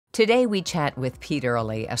Today we chat with Pete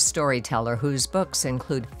Earley, a storyteller whose books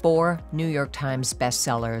include 4 New York Times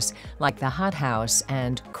bestsellers like The Hot House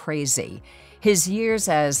and Crazy. His years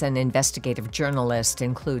as an investigative journalist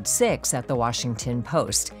include 6 at The Washington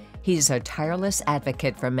Post. He's a tireless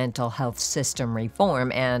advocate for mental health system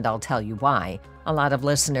reform, and I'll tell you why. A lot of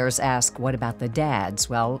listeners ask, what about the dads?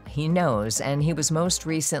 Well, he knows, and he was most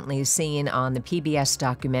recently seen on the PBS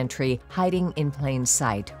documentary Hiding in Plain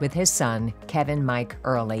Sight with his son, Kevin Mike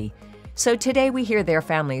Earley. So today we hear their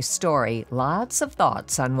family's story, lots of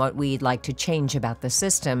thoughts on what we'd like to change about the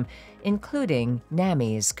system, including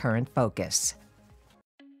NAMI's current focus.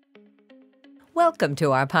 Welcome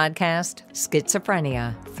to our podcast,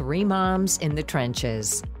 Schizophrenia, 3 Moms in the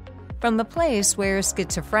Trenches. From the place where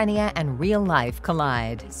schizophrenia and real life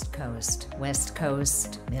collide. East Coast, West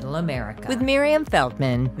Coast, Middle America. With Miriam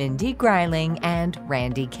Feldman, Mindy Greiling, and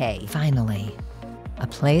Randy Kay. Finally, a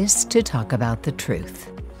place to talk about the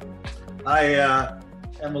truth. I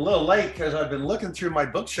am a little late because I've been looking through my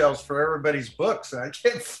bookshelves for everybody's books and I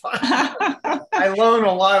can't find them. I loan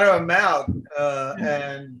a lot of them out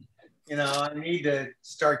and I need to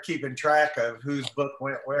start keeping track of whose book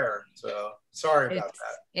went where. So sorry about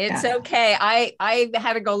that. It's okay. I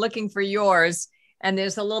had to go looking for yours, and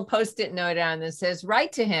there's a little Post-it note on that says,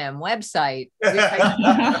 write to him, website.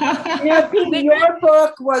 Pete, your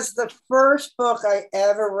book was the first book I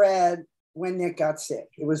ever read when Nick got sick.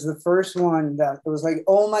 It was the first one that it was like,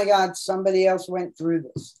 oh my God, somebody else went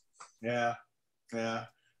through this. Yeah.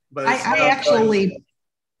 But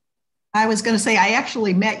I was going to say, I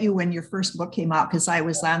actually met you when your first book came out because I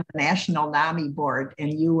was on the National NAMI board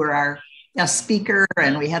and you were our guest speaker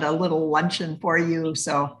and we had a little luncheon for you.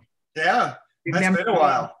 So yeah, that's been a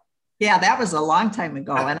while. Yeah, that was a long time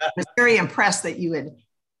ago. And I was very impressed that you had,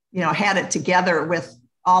 had it together with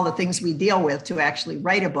all the things we deal with to actually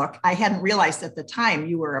write a book. I hadn't realized at the time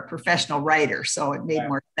you were a professional writer, so it made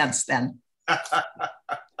more sense then.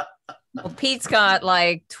 Well, Pete's got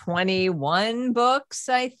like 21 books,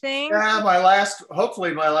 I think. Yeah,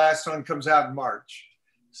 hopefully my last one comes out in March.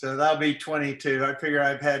 So that'll be 22. I figure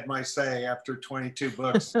I've had my say after 22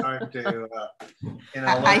 books. Time to,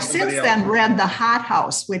 I since then read The Hot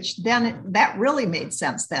House, which then that really made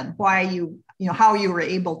sense then. Why how you were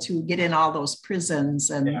able to get in all those prisons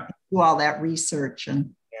and do all that research.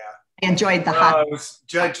 And I enjoed The Hot House. It was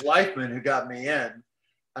Judge Leifman who got me in.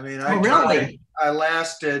 I mean, I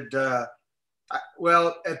lasted,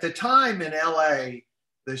 at the time in LA,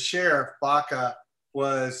 the sheriff, Baca,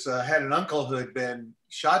 had an uncle who had been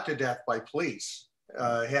shot to death by police.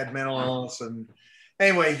 He had mental illness. And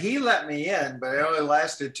anyway, he let me in, but it only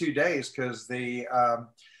lasted 2 days because the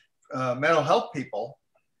mental health people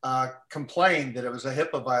complained that it was a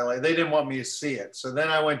HIPAA violation. They didn't want me to see it. So then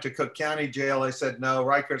I went to Cook County Jail. They said no.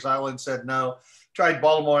 Rikers Island said no. Tried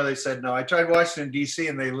Baltimore, they said no. I tried Washington, D.C.,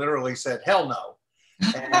 and they literally said, hell no.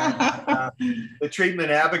 And the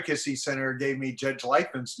Treatment Advocacy Center gave me Judge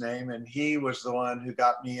Leifman's name, and he was the one who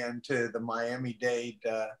got me into the Miami-Dade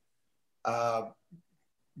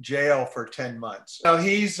jail for 10 months. So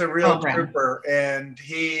he's a real trooper, and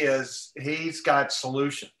he's got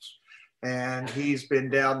solutions. And he's been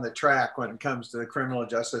down the track when it comes to the criminal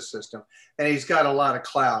justice system. And he's got a lot of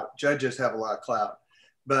clout. Judges have a lot of clout.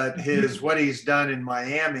 But what he's done in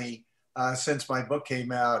Miami since my book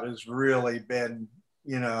came out has really been,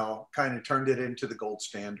 kind of turned it into the gold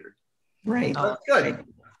standard. Right. So that's good. Right.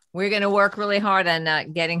 We're going to work really hard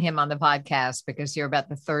on getting him on the podcast because you're about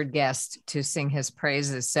the 3rd guest to sing his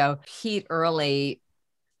praises. So Pete Earley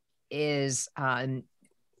was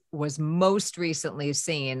most recently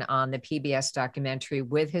seen on the PBS documentary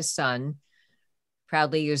with his son,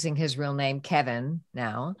 proudly using his real name, Kevin,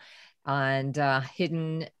 now. And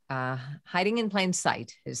Hiding in Plain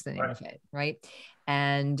Sight is the name of it, right?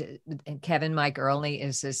 And Kevin Mike Earley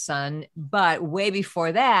is his son. But way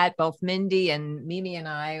before that, both Mindy and Mimi and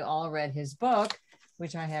I all read his book,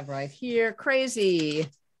 which I have right here, Crazy.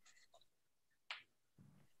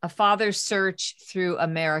 A Father's Search Through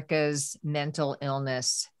America's Mental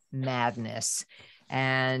Illness Madness.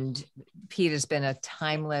 And Pete has been a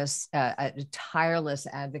tireless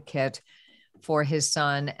advocate for his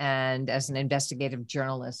son, and as an investigative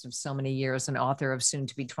journalist of so many years, an author of soon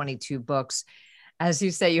to be 22 books. As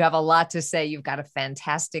you say, you have a lot to say. You've got a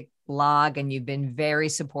fantastic blog, and you've been very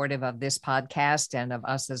supportive of this podcast and of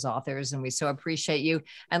us as authors, and we so appreciate you.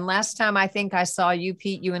 And last time I think I saw you,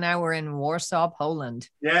 Pete, you and I were in Warsaw, Poland.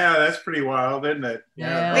 Yeah, that's pretty wild, isn't it?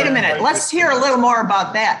 Yeah. Wait a minute. Let's hear a little more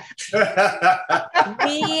about that.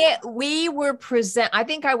 we were I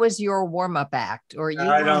think I was your warm-up act, or you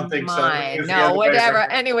I don't think mine. so. No, whatever.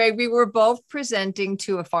 Anyway, we were both presenting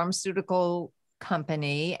to a pharmaceutical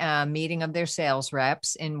company, a meeting of their sales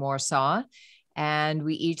reps in Warsaw. And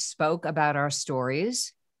we each spoke about our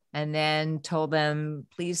stories and then told them,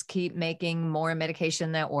 please keep making more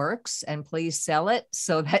medication that works and please sell it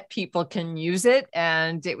so that people can use it.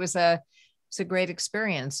 And it's a great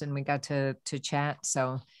experience. And we got to chat.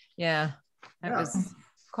 So yeah, that was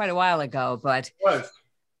quite a while ago, but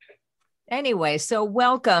anyway, so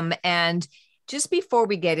welcome. And just before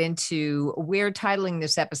we get into, we're titling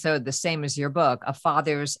this episode the same as your book, A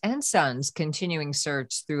Father's and Son's Continuing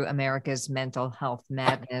Search Through America's Mental Health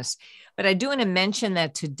Madness. But I do want to mention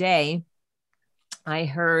that today I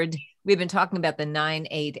heard we've been talking about the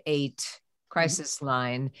 988 crisis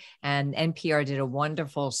line, and NPR did a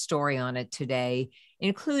wonderful story on it today,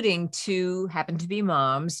 including two happened to be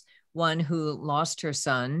moms, one who lost her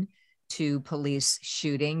son to police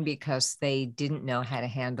shooting because they didn't know how to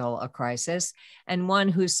handle a crisis, and one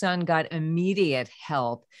whose son got immediate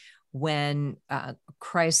help when a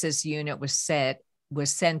crisis unit was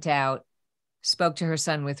sent out, spoke to her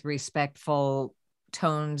son with respectful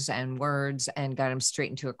tones and words, and got him straight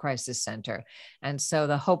into a crisis center. And so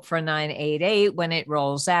the hope for 988 when it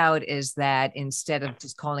rolls out is that instead of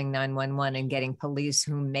just calling 911 and getting police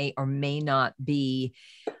who may or may not be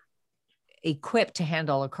equipped to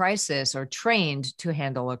handle a crisis or trained to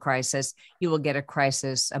handle a crisis, you will get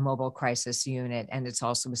a mobile crisis unit. And it's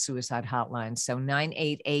also a suicide hotline. So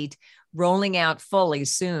 988 rolling out fully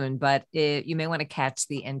soon, but you may want to catch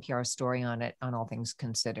the NPR story on it, on All Things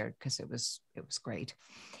Considered, because it was great.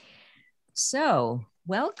 So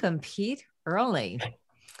welcome, Pete Earley.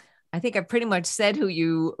 I think I pretty much said who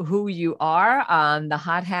you are. The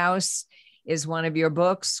Hot House is one of your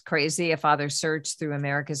books, Crazy, A Father's Search Through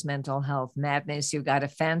America's Mental Health Madness. You've got a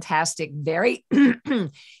fantastic, very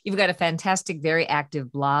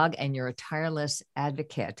active blog, and you're a tireless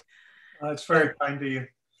advocate. That's very kind to you.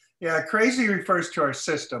 Yeah, crazy refers to our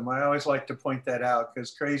system. I always like to point that out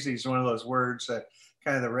because crazy is one of those words that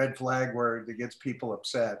kind of the red flag word that gets people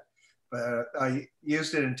upset. But I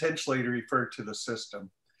used it intentionally to refer to the system.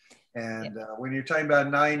 And when you're talking about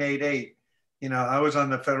 988, I was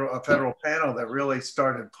on the federal panel that really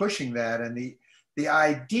started pushing that. And the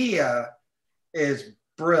idea is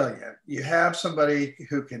brilliant. You have somebody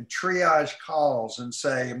who can triage calls and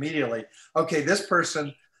say immediately, okay, this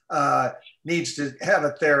person needs to have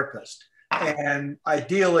a therapist. And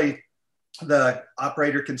ideally, the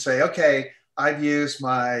operator can say, okay, I've used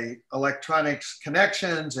my electronics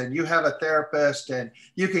connections and you have a therapist and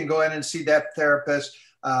you can go in and see that therapist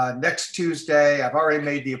next Tuesday. I've already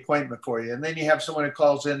made the appointment for you. And then you have someone who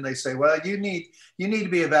calls in, they say, well, you need to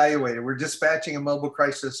be evaluated. We're dispatching a mobile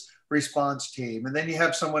crisis response team. And then you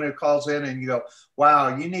have someone who calls in and you go,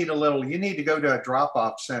 wow, you need to go to a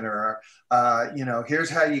drop-off center. Here's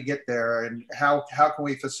how you get there and how can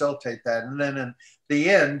we facilitate that? And then in the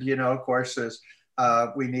end, of course, is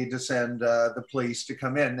we need to send the police to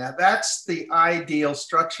come in. Now that's the ideal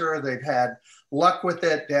structure. They've had luck with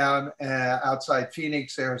it down outside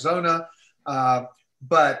Phoenix, Arizona.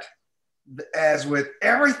 But as with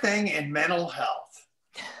everything in mental health,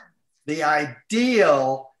 the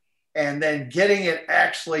ideal and then getting it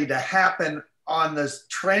actually to happen on the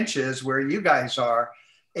trenches where you guys are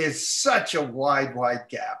is such a wide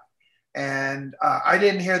gap. And I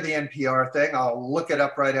didn't hear the NPR thing. I'll look it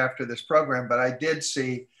up right after this program, but I did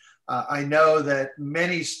see, I know that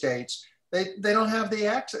many states, they don't have the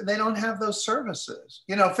access, they don't have those services.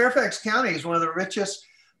 Fairfax County is one of the richest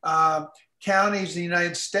counties in the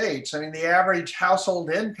United States. I mean, the average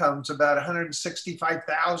household income is about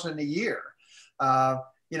 $165,000 a year.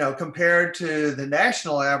 Compared to the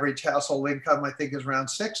national average household income, I think is around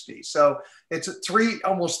 60. So it's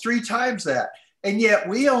almost three times that. And yet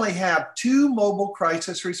we only have 2 mobile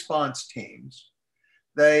crisis response teams.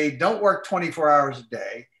 They don't work 24 hours a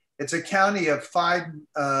day. It's a county of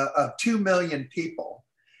 2 million people.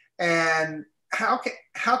 And how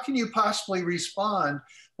can you possibly respond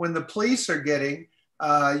when the police are getting,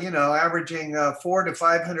 averaging 400 to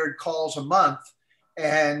 500 calls a month?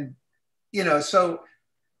 And, so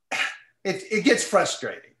it gets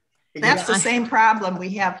frustrating. That's the same problem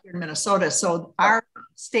we have here in Minnesota. So our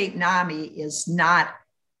state NAMI is not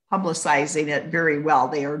publicizing it very well.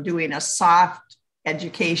 They are doing a soft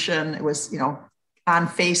education. It was, on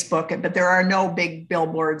Facebook, but there are no big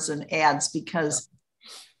billboards and ads because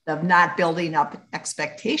of not building up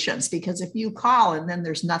expectations. Because if you call and then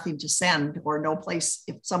there's nothing to send or no place,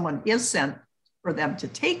 if someone is sent for them to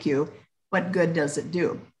take you, what good does it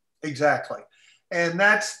do? Exactly. And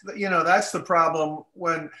that's the problem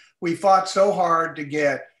when we fought so hard to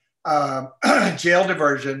get jail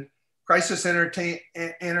diversion, crisis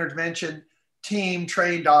intervention team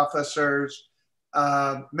trained officers,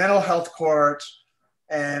 mental health courts,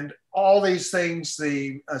 and all these things,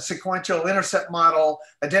 the sequential intercept model,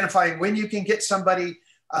 identifying when you can get somebody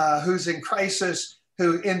who's in crisis,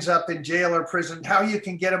 who ends up in jail or prison, how you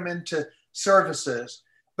can get them into services.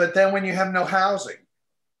 But then when you have no housing,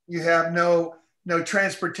 you have no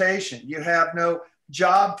transportation, you have no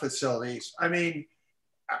job facilities. I mean,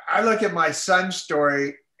 I look at my son's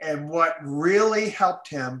story, and what really helped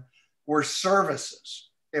him were services.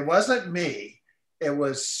 It wasn't me. It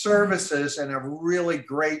was services and a really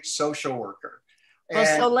great social worker. Well,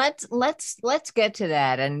 so let's get to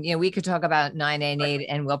that. And, you know, we could talk about 988,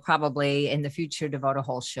 and we'll probably in the future devote a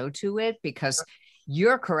whole show to it, because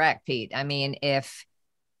you're correct, Pete. I mean, if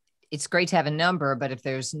it's great to have a number, but if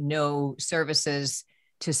there's no services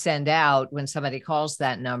to send out when somebody calls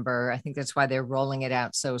that number, I think that's why they're rolling it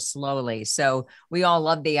out so slowly. So we all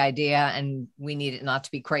love the idea, and we need it not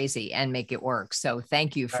to be crazy and make it work. So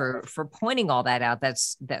thank you for pointing all that out.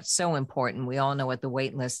 That's so important. We all know what the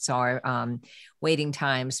wait lists are, waiting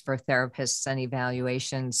times for therapists and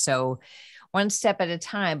evaluations. So one step at a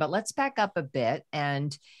time, but let's back up a bit.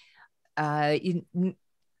 And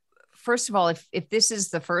first of all, if this is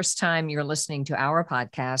the first time you're listening to our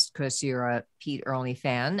podcast, because you're a Pete Earley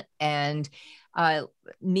fan, and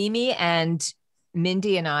Mimi and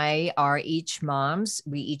Mindy and I are each moms.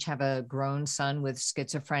 We each have a grown son with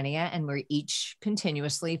schizophrenia, and we're each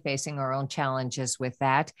continuously facing our own challenges with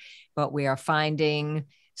that. But we are finding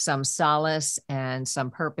some solace and some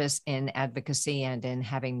purpose in advocacy and in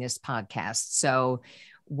having this podcast. So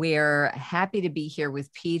we're happy to be here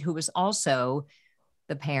with Pete, who is also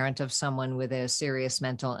the parent of someone with a serious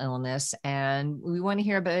mental illness. And we want to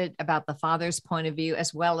hear a bit about the father's point of view,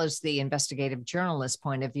 as well as the investigative journalist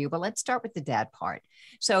point of view. But let's start with the dad part.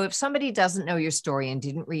 So if somebody doesn't know your story and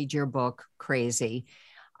didn't read your book, Crazy,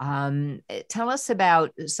 tell us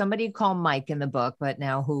about somebody you call Mike in the book, but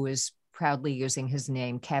now who is proudly using his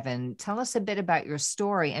name, Kevin. Tell us a bit about your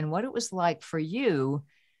story and what it was like for you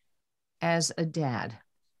as a dad.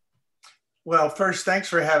 Well, first, thanks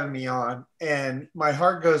for having me on. And my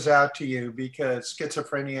heart goes out to you, because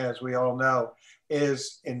schizophrenia, as we all know,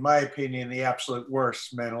 is, in my opinion, the absolute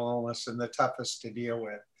worst mental illness and the toughest to deal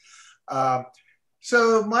with.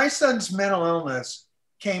 So my son's mental illness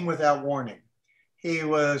came without warning. He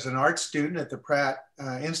was an art student at the Pratt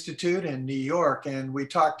Institute in New York, and we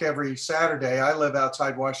talked every Saturday. I live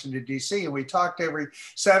outside Washington, D.C., and we talked every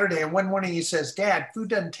Saturday. And one morning he says, "Dad, food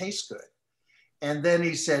doesn't taste good." And then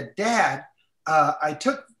he said, "Dad, I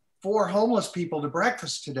took 4 homeless people to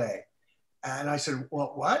breakfast today." And I said,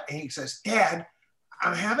 "Well, what?" And he says, "Dad,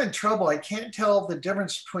 I'm having trouble. I can't tell the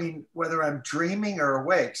difference between whether I'm dreaming or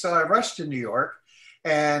awake." So I rushed to New York.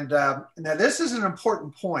 And now this is an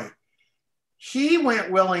important point. He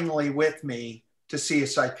went willingly with me to see a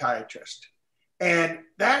psychiatrist. And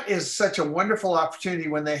that is such a wonderful opportunity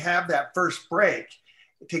when they have that first break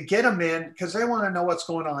to get them in, because they want to know what's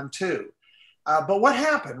going on too. But what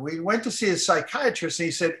happened? We went to see a psychiatrist, and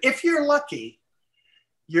he said, "If you're lucky,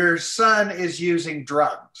 your son is using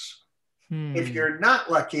drugs. If you're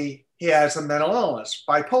not lucky, he has a mental illness,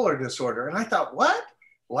 bipolar disorder." And I thought, what?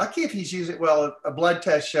 Lucky if he's using, well, a blood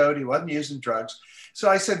test showed he wasn't using drugs. So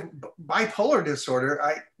I said, bipolar disorder,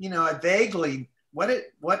 I vaguely,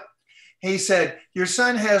 what? He said, "Your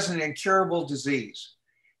son has an incurable disease.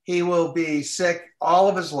 He will be sick all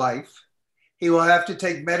of his life. He will have to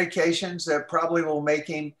take medications that probably will make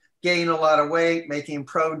him gain a lot of weight, make him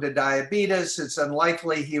prone to diabetes. It's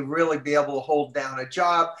unlikely he'll really be able to hold down a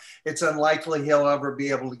job. It's unlikely he'll ever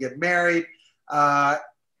be able to get married.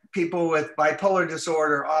 People with bipolar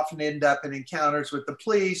disorder often end up in encounters with the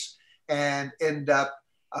police and end up,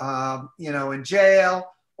 in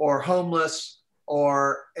jail or homeless."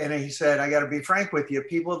 And he said, "I got to be frank with you,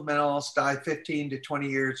 people with mental illness die 15 to 20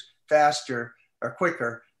 years faster or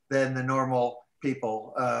quicker than the normal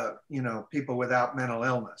people, people without mental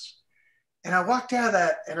illness." And I walked out of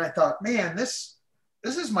that and I thought, man, this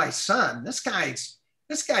is my son. This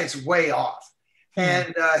guy's way off.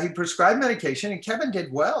 And he prescribed medication, and Kevin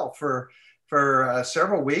did well for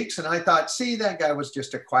several weeks. And I thought, see, that guy was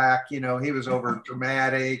just a quack. He was over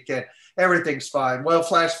dramatic and everything's fine. Well,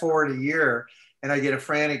 flash forward a year, and I get a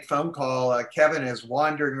frantic phone call. Kevin is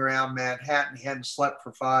wandering around Manhattan. He hadn't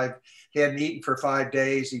eaten for 5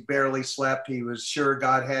 days. He barely slept. He was sure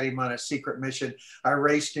God had him on a secret mission. I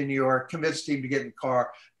raced to New York, convinced him to get in the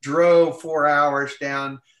car, drove 4 hours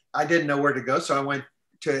down. I didn't know where to go, so I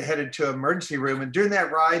headed to an emergency room. And during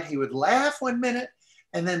that ride, he would laugh one minute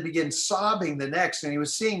and then begin sobbing the next. And he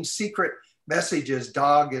was seeing secret messages,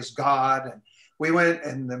 "Dog is God." And we went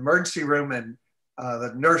in the emergency room, and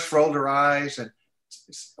the nurse rolled her eyes and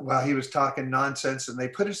while he was talking nonsense, and they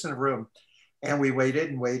put us in a room, and we waited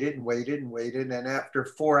and waited and waited and waited. And after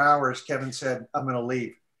 4 hours, Kevin said, I'm going to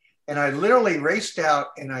leave. And I literally raced out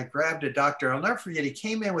and I grabbed a doctor. I'll never forget. He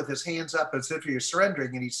came in with his hands up as if he was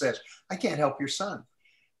surrendering. And he says, I can't help your son.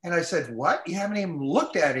 And I said, what? You haven't even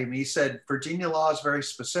looked at him. He said, Virginia law is very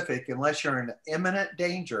specific. Unless you're in imminent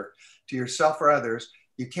danger to yourself or others,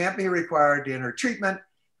 you can't be required to enter treatment.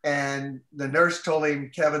 And the nurse told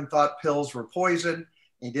him Kevin thought pills were poison.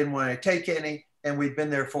 He didn't want to take any. And we'd been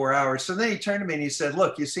there 4 hours. So then he turned to me and he said,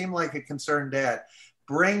 look, you seem like a concerned dad.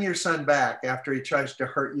 Bring your son back after he tries to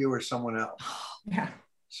hurt you or someone else. Yeah.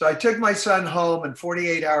 So I took my son home, and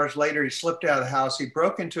 48 hours later, he slipped out of the house. He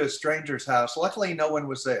broke into a stranger's house. Luckily, no one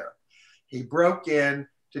was there. He broke in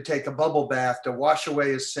to take a bubble bath to wash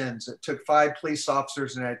away his sins. It took 5 police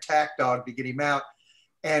officers and an attack dog to get him out.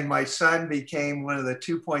 And my son became one of the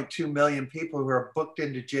 2.2 million people who are booked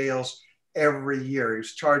into jails every year. He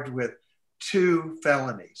was charged with 2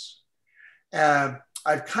 felonies.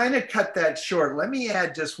 I've kind of cut that short. Let me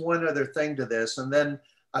add just one other thing to this, and then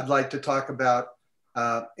I'd like to talk about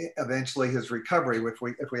eventually his recovery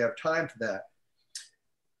if we have time for that.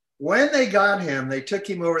 When they got him, they took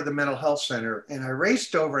him over to the mental health center, and I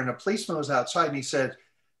raced over, and a policeman was outside, and he said,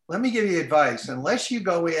 let me give you advice. Unless you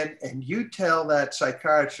go in and you tell that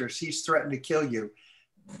psychiatrist he's threatened to kill you,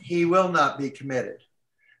 he will not be committed.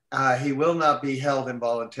 He will not be held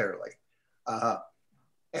involuntarily.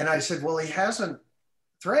 And I said, well, he hasn't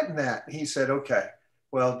threatened that. He said, okay,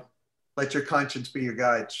 well, let your conscience be your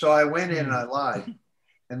guide. So I went in and I lied.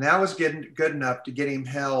 And that was good enough to get him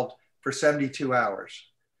held for 72 hours.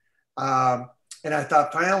 And I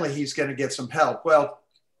thought, finally, he's going to get some help. Well,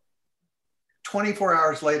 24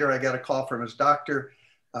 hours later, I got a call from his doctor.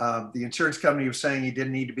 The insurance company was saying he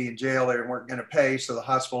didn't need to be in jail. They weren't going to pay, so the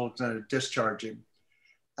hospital was going to discharge him.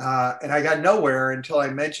 And I got nowhere until I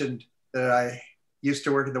mentioned that I used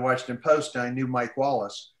to work at the Washington Post, and I knew Mike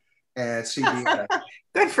Wallace at CBS.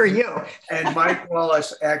 Good for you. And Mike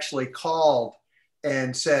Wallace actually called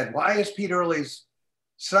and said, why is Pete Earley's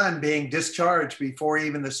son being discharged before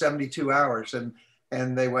even the 72 hours? And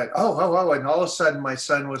they went, oh. And all of a sudden, my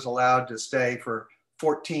son was allowed to stay for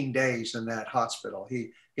 14 days in that hospital.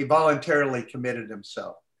 He voluntarily committed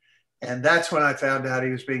himself. And that's when I found out he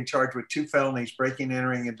was being charged with 2 felonies, breaking,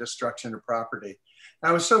 entering, and destruction of property.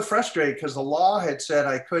 I was so frustrated because the law had said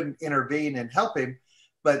I couldn't intervene and help him,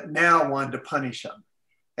 but now wanted to punish him.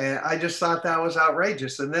 And I just thought that was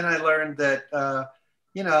outrageous. And then I learned that,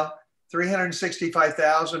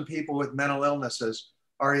 365,000 people with mental illnesses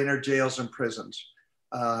are in our jails and prisons.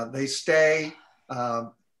 They stay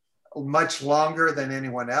much longer than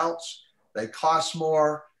anyone else. They cost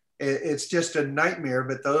more. It's just a nightmare,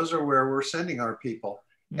 but those are where we're sending our people.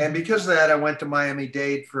 Mm-hmm. And because of that, I went to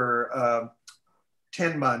Miami-Dade for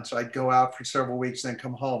 10 months. I'd go out for several weeks, then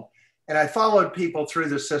come home. And I followed people through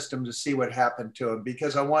the system to see what happened to them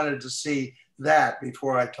because I wanted to see that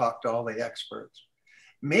before I talked to all the experts.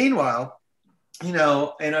 Meanwhile,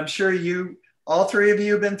 and I'm sure all 3 of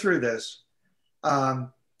you have been through this.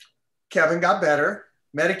 Kevin got better.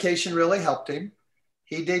 Medication really helped him.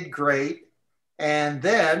 He did great. And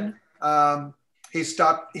then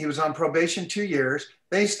he was on probation 2 years.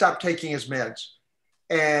 Then he stopped taking his meds.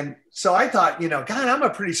 And so I thought, God, I'm a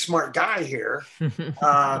pretty smart guy here.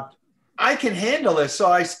 I can handle this.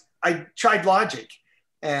 So I tried logic,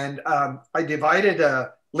 and I divided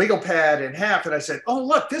a legal pad in half, and I said, oh,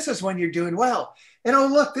 look, this is when you're doing well. And oh,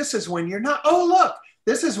 look, this is when you're not. Oh, look,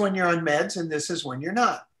 this is when you're on meds, and this is when you're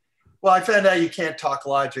not. Well, I found out you can't talk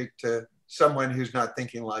logic to someone who's not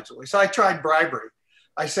thinking logically. So I tried bribery.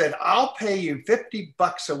 I said, I'll pay you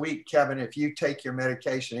 $50 a week, Kevin, if you take your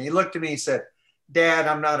medication. And he looked at me and said, Dad,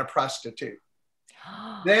 I'm not a prostitute.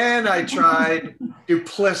 Then I tried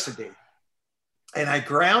duplicity, and I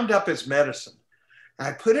ground up his medicine. And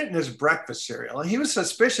I put it in his breakfast cereal. And he was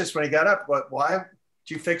suspicious when he got up. Why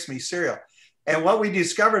did you fix me cereal? And what we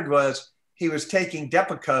discovered was he was taking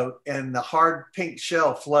Depakote, and the hard pink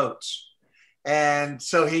shell floats. And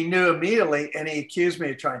so he knew immediately, and he accused me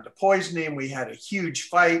of trying to poison him. We had a huge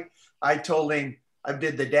fight. I told him, I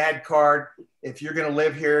did the dad card. If you're going to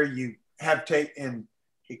live here, you have to take, and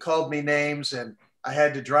he called me names, and I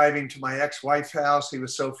had to drive him to my ex-wife's house. He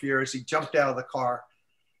was so furious. He jumped out of the car.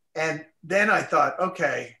 And then I thought,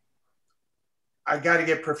 okay, I got to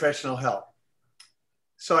get professional help.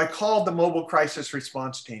 So I called the mobile crisis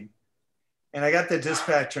response team, and I got the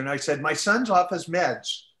dispatcher, and I said, my son's off his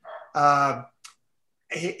meds. Last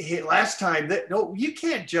time, no, you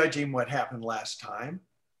can't judge him what happened last time.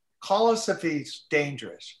 Call us if he's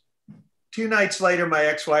dangerous. 2 nights later, my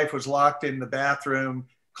ex-wife was locked in the bathroom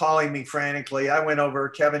calling me frantically. I went over,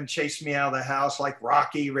 Kevin chased me out of the house like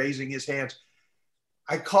Rocky, raising his hands.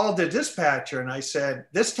 I called the dispatcher and I said,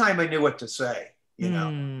 this time I knew what to say, you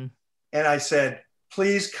know. And I said,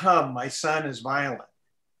 please come, my son is violent.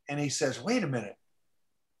 And he says, wait a minute,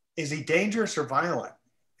 is he dangerous or violent?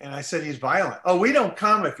 And I said, he's violent. Oh, we don't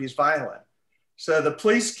come if he's violent. So the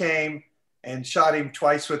police came and shot him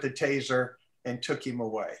twice with a taser and took him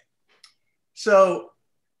away. So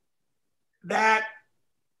that,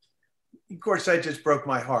 of course, that just broke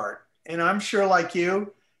my heart. And I'm sure like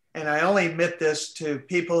you, and I only admit this to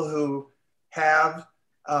people who have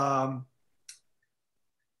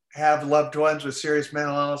loved ones with serious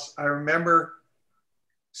mental illness. I remember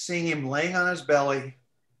seeing him laying on his belly,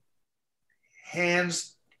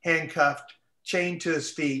 hands handcuffed, chained to his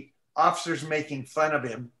feet, officers making fun of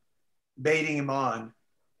him, baiting him on,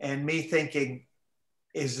 and me thinking,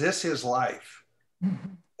 is this his life?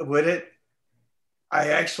 Would it? I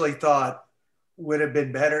actually thought, would have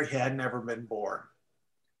been better he had never been born.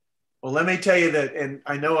 Well, let me tell you that, and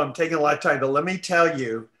I know I'm taking a lot of time, but let me tell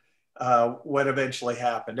you what eventually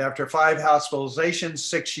happened. After 5 hospitalizations,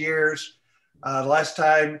 6 years, last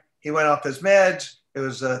time he went off his meds, it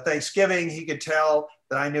was Thanksgiving. He could tell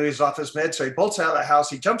that I knew he was off his meds. So he bolts out of the house,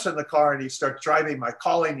 he jumps in the car and he starts driving. My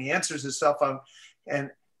calling, he answers his cell phone. And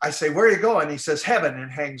I say, where are you going? He says, heaven,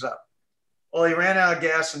 and hangs up. Well, he ran out of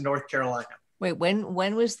gas in North Carolina. Wait,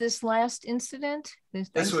 when was this last incident?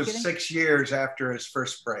 This was 6 years after his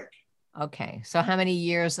first break. Okay. So how many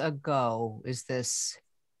years ago is this?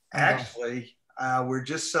 Actually, we're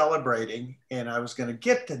just celebrating, and I was going to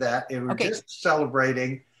get to that. And we're just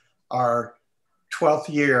celebrating our 12th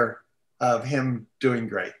year of him doing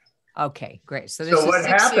great. Okay, great. So this is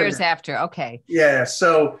 6 years after. Okay. Yeah.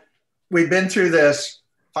 So we've been through this,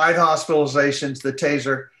 5 hospitalizations, the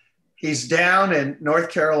taser. He's down in North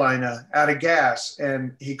Carolina out of gas.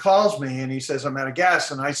 And he calls me and he says, I'm out of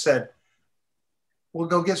gas. And I said, we'll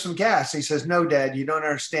go get some gas. He says, no, Dad, you don't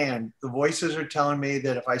understand. The voices are telling me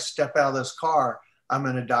that if I step out of this car, I'm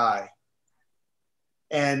going to die.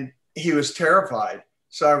 And he was terrified.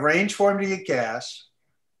 So I arranged for him to get gas.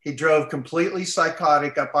 He drove completely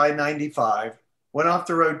psychotic up I-95, went off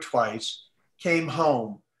the road twice, came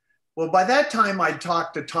home. Well, by that time, I'd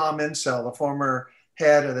talked to Tom Insel, the former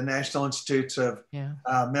head of the National Institutes of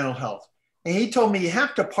Mental Health. And he told me, you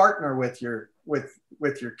have to partner with your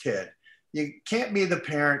kid. You can't be the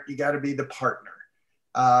parent, you got to be the partner.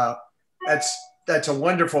 That's a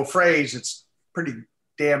wonderful phrase. It's pretty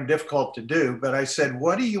damn difficult to do. But I said,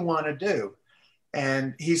 what do you want to do?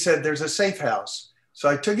 And he said, there's a safe house. So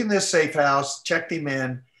I took him to this safe house, checked him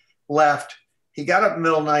in, left. He got up in the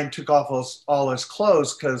middle of the night and took off all his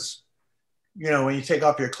clothes because, you know, when you take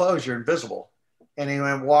off your clothes, you're invisible. And he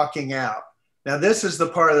went walking out. Now, this is the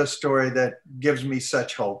part of the story that gives me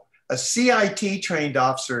such hope. A CIT trained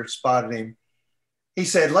officer spotted him. He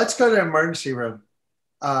said, let's go to the emergency room,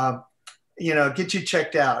 get you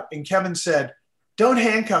checked out. And Kevin said, don't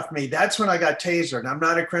handcuff me. That's when I got tasered. I'm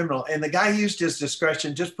not a criminal. And the guy used his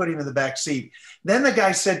discretion, just put him in the back seat. Then the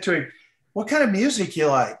guy said to him, what kind of music you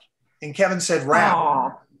like? And Kevin said, rap.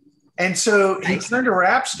 Aww. And so he turned a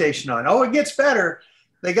rap station on. Oh, it gets better.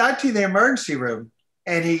 They got to the emergency room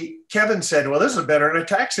and Kevin said, well, this is better than a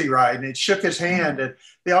taxi ride. And it shook his hand. And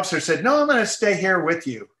the officer said, no, I'm going to stay here with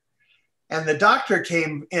you. And the doctor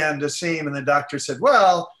came in to see him. And the doctor said,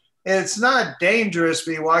 well, it's not dangerous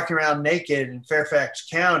to be walking around naked in Fairfax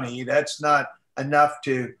County. That's not enough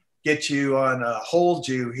to get you on hold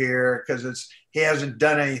you here because he hasn't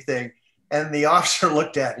done anything. And the officer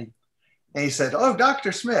looked at him and he said, oh,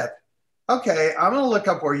 Dr. Smith, okay, I'm going to look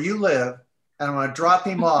up where you live and I'm going to drop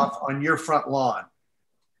him off on your front lawn.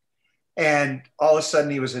 And all of a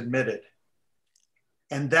sudden he was admitted.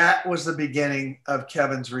 And that was the beginning of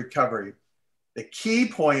Kevin's recovery. The key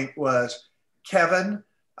point was Kevin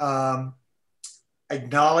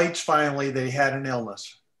acknowledged finally that he had an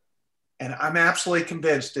illness. And I'm absolutely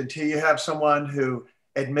convinced until you have someone who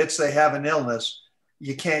admits they have an illness,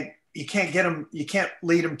 you can't get them, you can't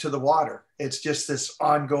lead them to the water. It's just this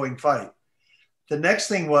ongoing fight. The next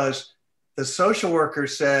thing was the social worker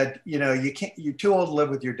said, you're too old to live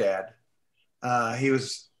with your dad. He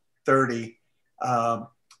was 30.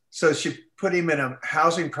 So she put him in a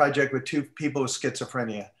housing project with 2 people with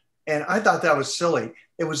schizophrenia. And I thought that was silly.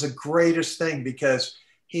 It was the greatest thing because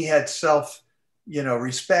he had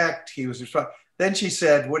respect. He was respect. Then she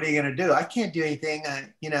said, what are you going to do? I can't do anything. I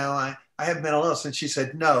have mental illness. And she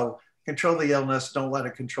said, no, control the illness. Don't let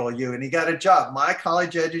it control you. And he got a job. My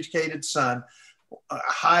college educated son,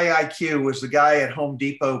 high IQ, was the guy at Home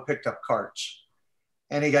Depot, picked up carts.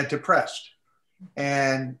 And he got depressed.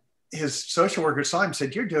 And his social worker saw him and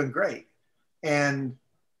said, "You're doing great." And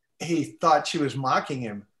he thought she was mocking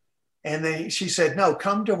him. And then she said, "No,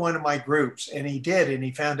 come to one of my groups." And he did. And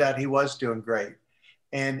he found out he was doing great.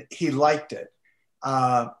 And he liked it.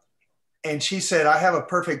 And she said, "I have a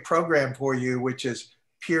perfect program for you, which is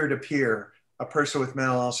peer-to-peer, a person with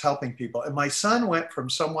mental illness helping people." And my son went from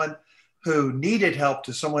someone who needed help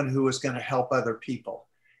to someone who was going to help other people.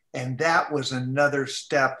 And that was another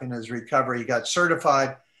step in his recovery. He got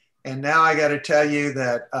certified. And now I got to tell you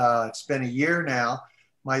that it's been a year now.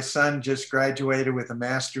 My son just graduated with a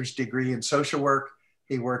master's degree in social work.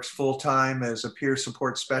 He works full-time as a peer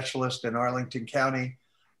support specialist in Arlington County.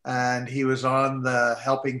 And he was on the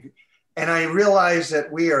helping. And I realized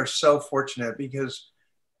that we are so fortunate because,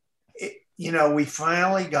 we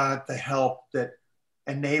finally got the help that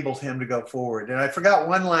enabled him to go forward. And I forgot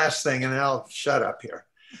one last thing, and then I'll shut up here.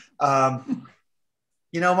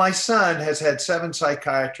 My son has had 7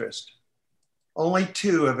 psychiatrists. Only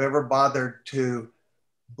 2 have ever bothered to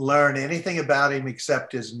learn anything about him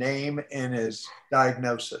except his name and his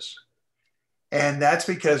diagnosis. And that's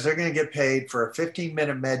because they're going to get paid for a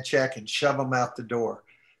 15-minute med check and shove him out the door.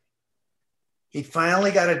 He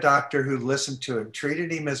finally got a doctor who listened to him,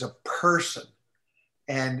 treated him as a person,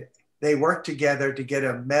 and they worked together to get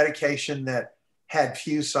a medication that had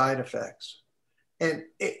few side effects. And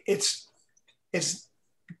it's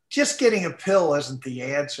just getting a pill isn't the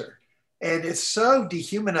answer. And it's so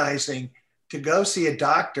dehumanizing to go see a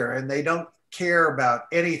doctor and they don't care about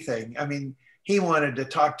anything. I mean, he wanted to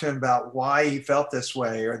talk to him about why he felt this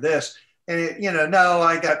way or this. And, no,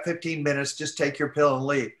 I got 15 minutes, just take your pill and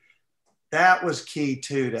leave. That was key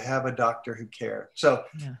too, to have a doctor who cared. So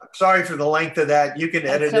I'm sorry for the length of that. You can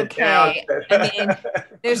edit it down. I mean,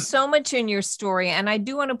 there's so much in your story. And I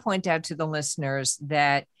do want to point out to the listeners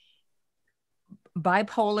that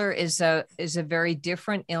bipolar is a very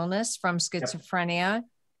different illness from schizophrenia. Yep.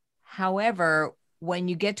 However, when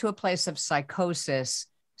you get to a place of psychosis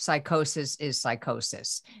is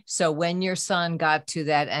psychosis. So when your son got to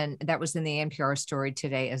that, and that was in the NPR story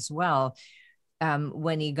today as well,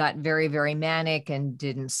 when he got very, very manic and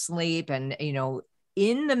didn't sleep, and,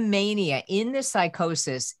 in the mania, in the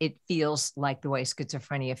psychosis, it feels like the way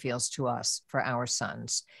schizophrenia feels to us for our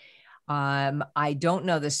sons. I don't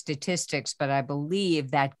know the statistics, but I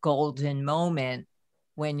believe that golden moment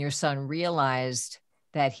when your son realized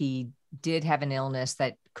that he did have an illness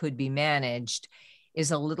that could be managed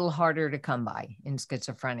is a little harder to come by in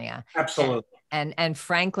schizophrenia. Absolutely. And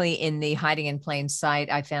frankly, in the hiding in plain sight,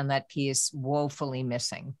 I found that piece woefully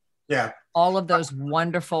missing. Yeah. All of those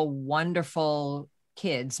wonderful, wonderful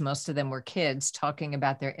kids, most of them were kids talking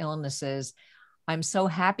about their illnesses. I'm so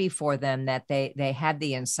happy for them that they had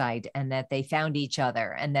the insight and that they found each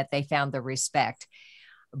other and that they found the respect.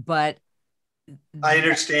 But I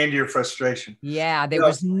understand your frustration. Yeah, there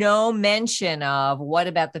was no mention of what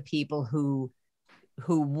about the people who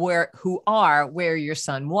are where your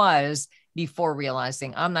son was before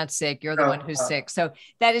realizing I'm not sick, you're the one who's sick. So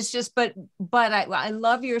that is just, but I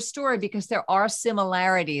love your story because there are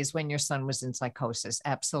similarities when your son was in psychosis.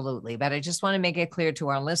 Absolutely. But I just want to make it clear to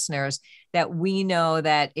our listeners that we know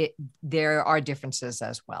that there are differences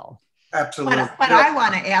as well. Absolutely. What I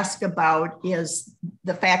want to ask about is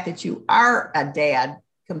the fact that you are a dad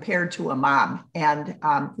compared to a mom. And,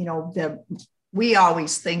 we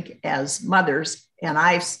always think as mothers, and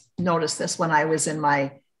I've noticed this when I was in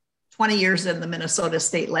my 20 years in the Minnesota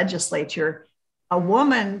State Legislature, a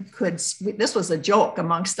woman could, this was a joke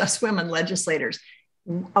amongst us women legislators,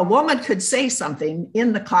 a woman could say something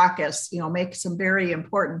in the caucus, make some very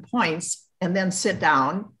important points and then sit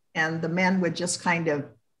down, and the men would just kind of,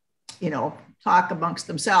 talk amongst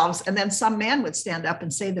themselves. And then some man would stand up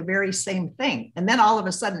and say the very same thing. And then all of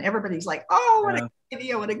a sudden, everybody's like, oh, what a great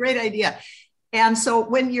idea. What a great idea. And so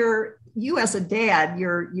when you as a dad,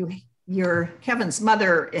 your Kevin's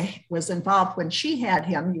mother was involved when she had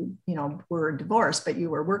him, you were divorced, but you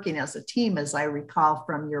were working as a team, as I recall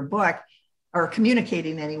from your book, or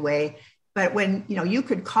communicating anyway. But when, you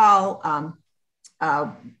could call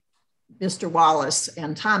Mr. Wallace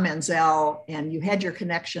and Tom Menzel, and you had your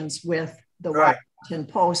connections with the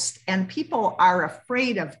Washington Post, and people are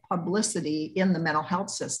afraid of publicity in the mental health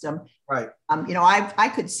system. Right.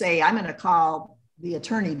 I could say I'm going to call the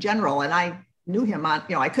Attorney General, and I knew him on,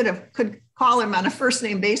 I could call him on a first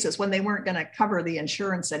name basis when they weren't going to cover the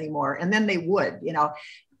insurance anymore, and then they would,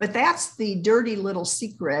 But that's the dirty little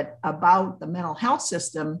secret about the mental health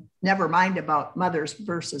system, never mind about mothers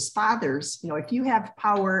versus fathers. If you have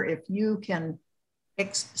power, if you can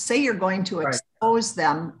say you're going to expose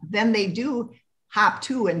them, then they do hop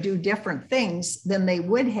to and do different things than they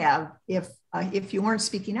would have if if you weren't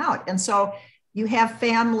speaking out. And so you have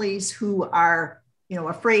families who are,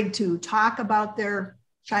 afraid to talk about their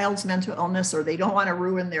child's mental illness, or they don't want to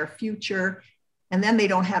ruin their future. And then they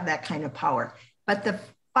don't have that kind of power. But the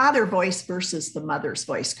father voice versus the mother's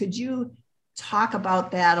voice, could you talk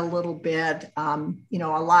about that a little bit? A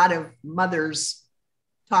lot of mothers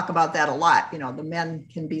talk about that a lot. The men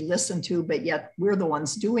can be listened to, but yet we're the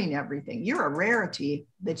ones doing everything. You're a rarity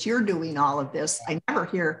that you're doing all of this. I never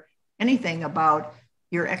hear anything about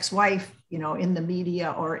your ex-wife, in the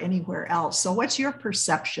media or anywhere else. So what's your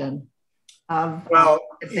perception of? Well,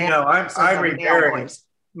 I remarried.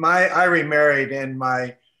 I remarried, and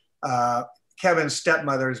my Kevin's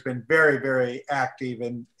stepmother has been very, very active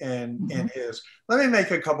in his. Let me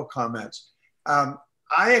make a couple comments. I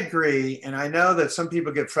agree, and I know that some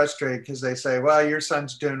people get frustrated because they say, well, your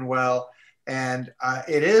son's doing well, and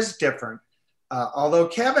it is different. Although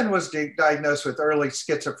Kevin was diagnosed with early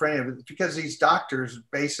schizophrenia, because these doctors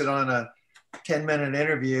base it on a 10-minute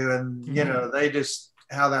interview, and they just,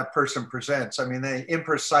 how that person presents. I mean, they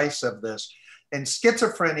imprecise of this. And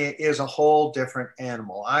schizophrenia is a whole different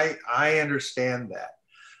animal. I understand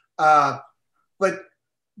that. But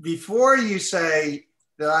before you say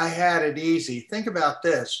that I had it easy, think about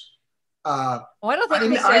this. I don't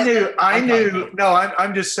think I knew. No,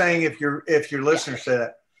 I'm just saying if your listeners say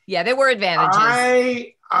that. Yeah, there were advantages.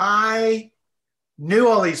 I knew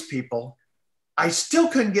all these people. I still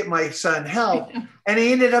couldn't get my son help, and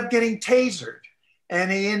he ended up getting tasered, and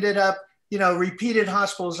he ended up, repeated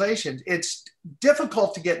hospitalizations. It's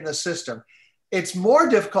difficult to get in the system. It's more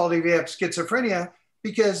difficult if you have schizophrenia,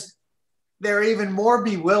 because they're even more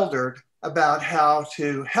bewildered about how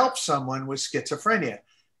to help someone with schizophrenia,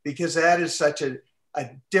 because that is such a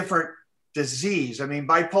different disease. I mean,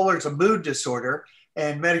 bipolar is a mood disorder,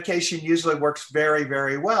 and medication usually works very,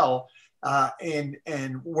 very well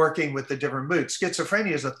in working with the different moods.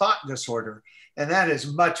 Schizophrenia is a thought disorder, and that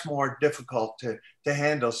is much more difficult to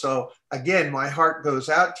handle. So again, my heart goes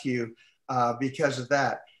out to you because of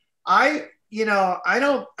that. It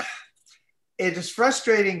is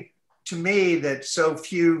frustrating to me that so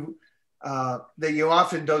few, that you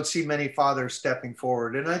often don't see many fathers stepping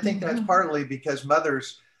forward. And I think that's partly because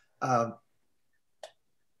mothers, I'm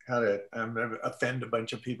going to offend a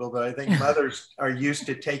bunch of people, but I think mothers are used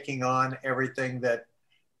to taking on everything that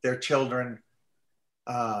their children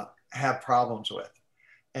have problems with.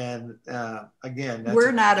 And again,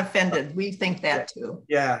 we're not offended. We think that too.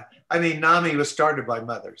 Yeah. I mean, NAMI was started by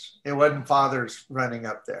mothers. It wasn't fathers running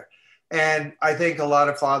up there. And I think a lot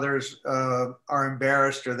of fathers are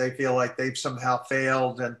embarrassed, or they feel like they've somehow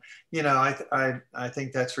failed. And, I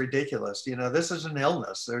think that's ridiculous. This is an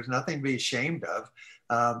illness. There's nothing to be ashamed of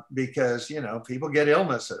because, people get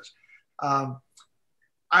illnesses.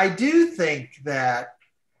 I do think that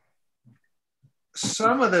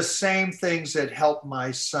some of the same things that helped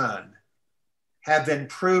my son have been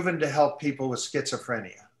proven to help people with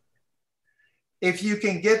schizophrenia. If you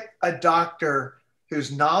can get a doctor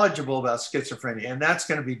who's knowledgeable about schizophrenia, and that's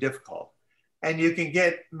going to be difficult, and you can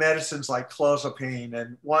get medicines like clozapine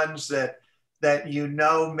and ones that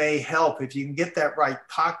may help, if you can get that right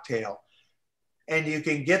cocktail, and you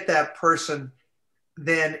can get that person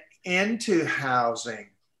then into housing,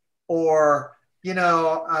 or,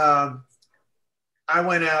 I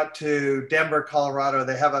went out to Denver, Colorado.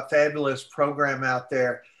 They have a fabulous program out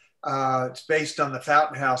there. It's based on the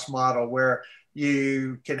Fountain House model, where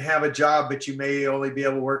you can have a job, but you may only be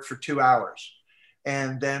able to work for 2 hours.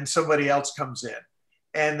 And then somebody else comes in.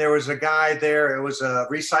 And there was a guy there, it was a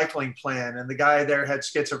recycling plan. And the guy there had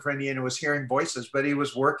schizophrenia and was hearing voices, but he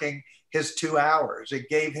was working his 2 hours. It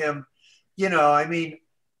gave him,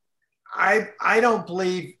 I don't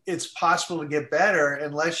believe it's possible to get better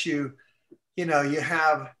unless you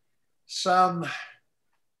have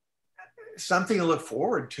something to look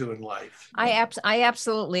forward to in life. I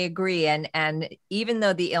absolutely agree. And even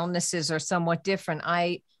though the illnesses are somewhat different,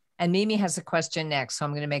 and Mimi has a question next, so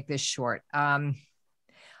I'm going to make this short. I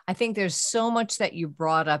think there's so much that you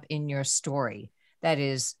brought up in your story that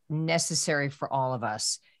is necessary for all of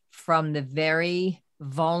us, from the very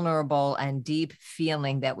vulnerable and deep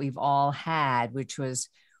feeling that we've all had, which was,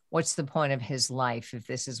 what's the point of his life if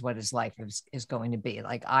this is what his life is going to be?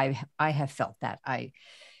 Like I have felt that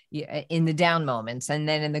in the down moments, and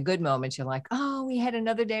then in the good moments, you're like, oh, we had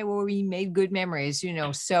another day where we made good memories,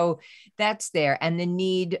 so that's there. And the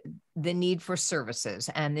need for services,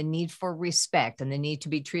 and the need for respect, and the need to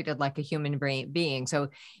be treated like a human being. So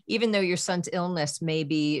even though your son's illness may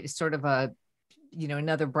be sort of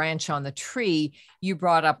another branch on the tree, you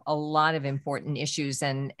brought up a lot of important issues.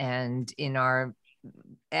 And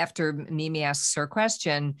after Mimi asks her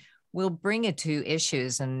question, we'll bring it to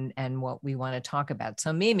issues and what we want to talk about.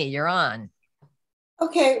 So Mimi, you're on.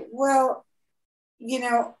 Okay, well,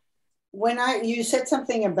 when you said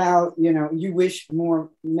something about, you wish more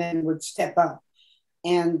men would step up,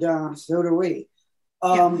 and so do we.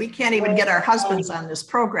 We can't even get our husbands on this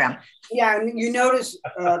program. Yeah, and you notice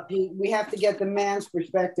we have to get the man's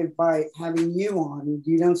perspective by having you on.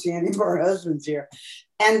 You don't see any of our husbands here.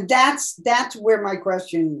 And that's where my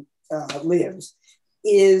question lives,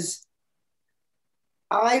 is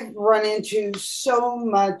I've run into so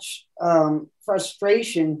much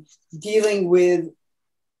frustration dealing with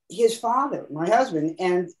his father, my husband,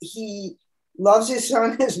 and he loves his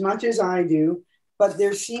son as much as I do, but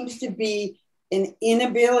there seems to be an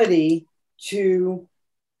inability to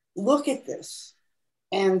look at this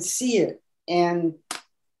and see it. And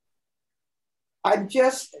I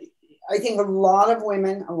think a lot of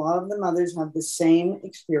women, a lot of the mothers have the same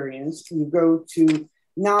experience. You go to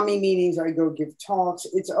NAMI meetings, I go give talks,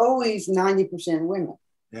 it's always 90% women.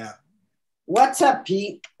 Yeah. What's up,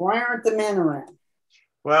 Pete? Why aren't the men around?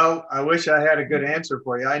 Well, I wish I had a good answer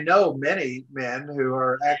for you. I know many men who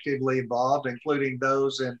are actively involved, including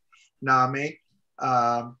those in NAMI.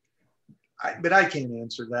 But I can't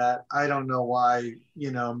answer that. I don't know why,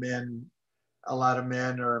 a lot of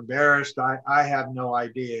men are embarrassed. I have no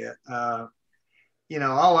idea. All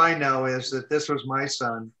I know is that this was my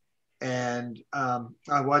son, and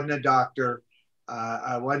I wasn't a doctor.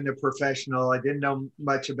 I wasn't a professional. I didn't know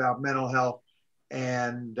much about mental health,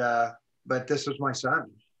 but this was my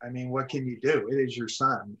son. I mean, what can you do? It is your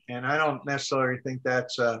son. And I don't necessarily think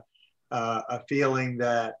that's a feeling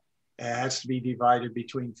that has to be divided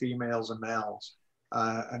between females and males.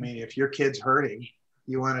 I mean, if your kid's hurting,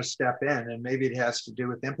 you want to step in, and maybe it has to do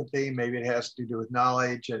with empathy. Maybe it has to do with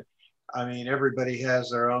knowledge. I mean, everybody has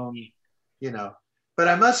their own, but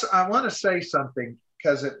I want to say something,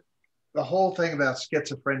 because the whole thing about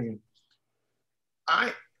schizophrenia,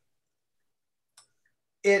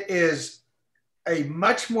 it is a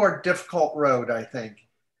much more difficult road, I think,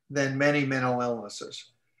 than many mental illnesses.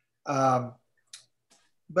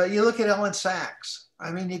 But you look at Ellen Sachs.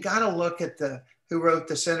 I mean, you got to look at who wrote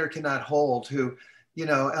The Center Cannot Hold, or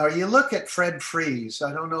you look at Fred Fries.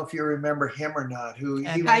 I don't know if you remember him or not.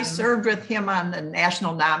 I served with him on the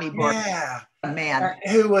National NAMI board. Yeah. Man.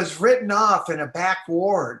 Who was written off in a back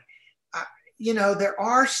ward. There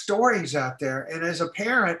are stories out there. And as a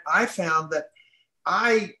parent, I found that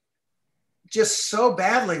I just so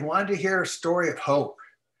badly wanted to hear a story of hope.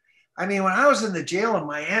 I mean, when I was in the jail in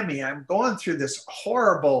Miami, I'm going through this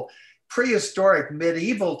horrible prehistoric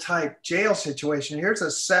medieval type jail situation. Here's a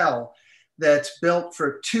cell that's built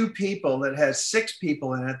for 2 people that has 6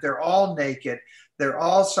 people in it. They're all naked. They're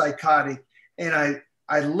all psychotic. And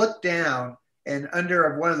I look down, and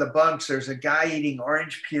under one of the bunks, there's a guy eating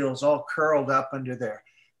orange peels all curled up under there.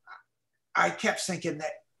 I kept thinking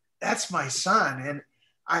that's my son. And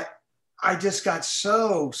I just got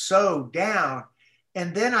so down.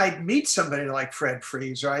 And then I'd meet somebody like Fred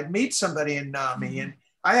Fries, or I'd meet somebody in NAMI. Mm-hmm. And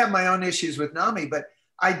I have my own issues with NAMI, but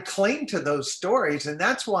I'd cling to those stories. And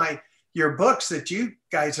that's why your books that you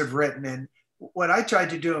guys have written, and what I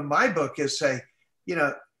tried to do in my book is say,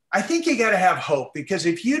 I think you got to have hope, because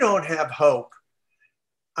if you don't have hope,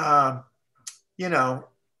 you're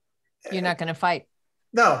not going to fight.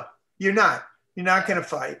 No, you're not. You're not going to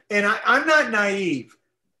fight. And I'm not naive.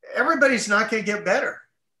 Everybody's not going to get better.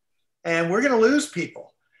 And we're going to lose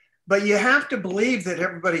people. But you have to believe that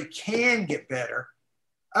everybody can get better.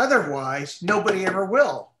 Otherwise, nobody ever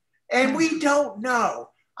will. And we don't know.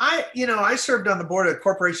 I served on the board of the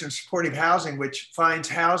Corporation of Supportive Housing, which finds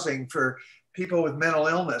housing for people with mental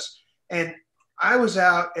illness. And I was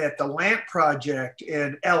out at the LAMP project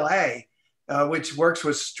in LA, which works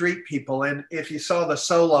with street people. And if you saw The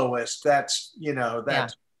Soloist, that's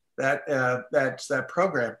that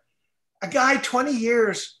program. A guy 20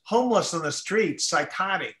 years homeless on the street,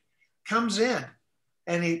 psychotic, comes in,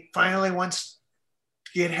 and he finally wants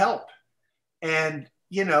to get help. And,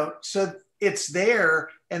 so it's there,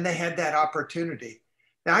 and they had that opportunity.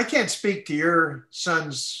 Now, I can't speak to your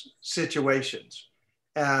son's situations,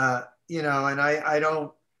 and I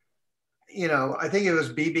don't, I think it was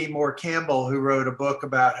B.B. Moore Campbell who wrote a book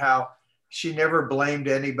about how she never blamed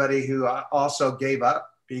anybody who also gave up,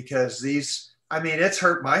 because it's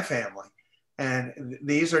hurt my family. And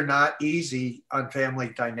these are not easy on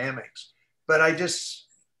family dynamics. But I just,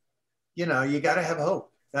 you got to have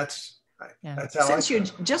hope. That's how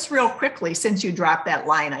just real quickly, since you dropped that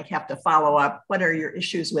line, I have to follow up. What are your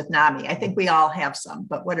issues with NAMI? I think we all have some,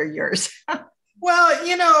 but what are yours?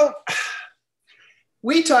 Well,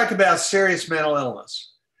 we talk about serious mental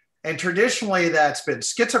illness. And traditionally that's been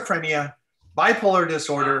schizophrenia, bipolar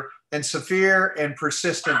disorder, and severe and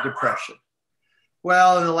persistent depression.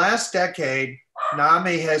 Well, in the last decade,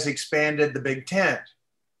 NAMI has expanded the big tent.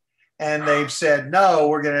 And they've said, no,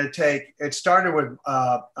 we're going to take, it started with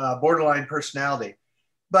borderline personality.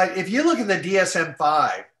 But if you look at the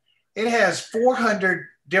DSM-5, it has 400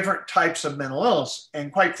 different types of mental illness.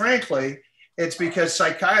 And quite frankly, it's because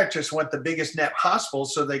psychiatrists want the biggest net possible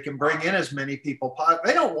so they can bring in as many people possible.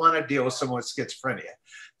 They don't want to deal with someone with schizophrenia.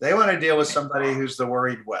 They want to deal with somebody who's the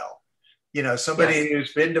worried well. You know, somebody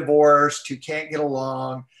who's been divorced, who can't get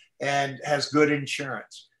along and has good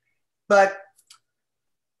insurance. But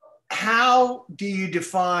how do you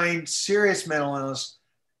define serious mental illness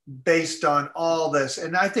based on all this?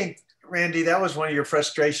 And I think, Randy, that was one of your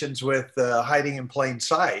frustrations with hiding in plain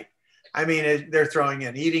sight. I mean, they're throwing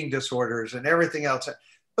in eating disorders and everything else.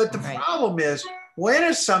 But the problem is, when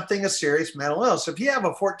is something a serious mental illness? If you have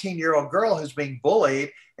a 14-year-old girl who's being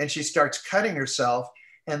bullied and she starts cutting herself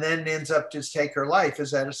and then ends up just take her life,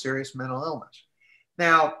 is that a serious mental illness?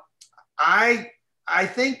 Now, I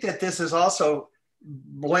think that this is also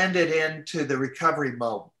blended into the recovery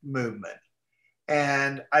movement.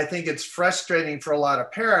 And I think it's frustrating for a lot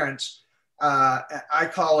of parents. I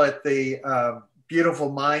call it the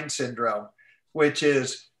beautiful mind syndrome, which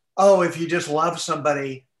is, oh, if you just love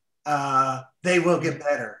somebody, they will get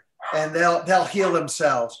better and they'll heal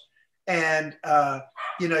themselves. And,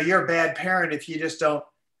 you know, you're a bad parent if you just don't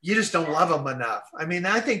love them enough. I mean,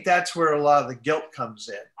 I think that's where a lot of the guilt comes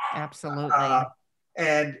in. Absolutely.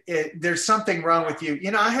 And there's something wrong with you.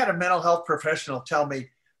 You know, I had a mental health professional tell me,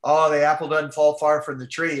 oh, the apple doesn't fall far from the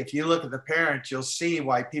tree. If you look at the parents, you'll see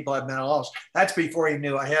why people have mental illness. That's before he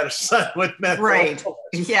knew I had a son with mental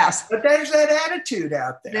illness. Yes. But there's that attitude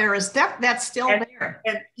out there. There is that's still there.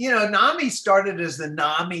 And, you know, NAMI started as the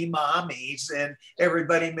NAMI mommies, and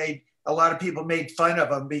a lot of people made fun of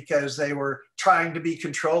them because they were trying to be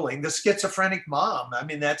controlling. The schizophrenic mom. I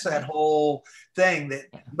mean, that's that whole thing that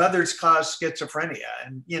mothers cause schizophrenia.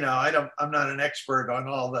 And, you know, I'm not an expert on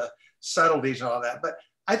all the subtleties and all that, but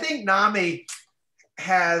I think NAMI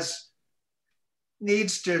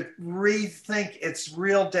needs to rethink its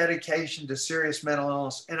real dedication to serious mental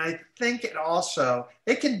illness. And I think it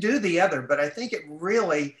can do the other, but I think it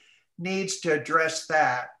really needs to address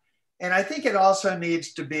that. And I think it also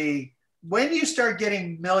needs to be, when you start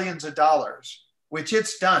getting millions of dollars, which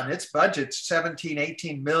it's done, its budget's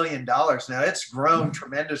 $17-18 million now. It's grown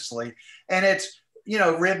tremendously. And it's, you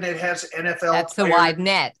know, it has NFL. That's the wide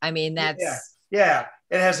net. I mean, that's. Yeah.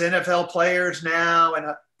 It has NFL players now.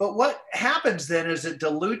 But what happens then is it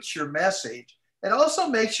dilutes your message. It also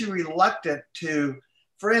makes you reluctant to,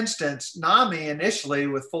 for instance, NAMI initially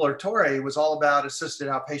with Fuller Torrey was all about assisted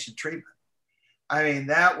outpatient treatment. I mean,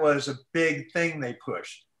 that was a big thing they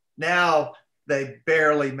pushed. Now they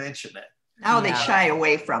barely mention it. Now they shy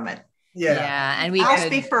away from it. Yeah. And I'll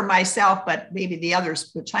speak for myself, but maybe the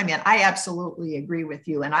others would chime in. I absolutely agree with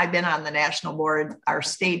you. And I've been on the national board, our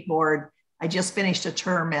state board. I just finished a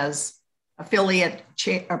term as affiliate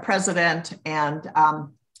president, and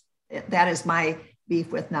that is my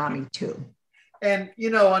beef with NAMI too. And, you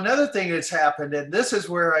know, another thing that's happened, and this is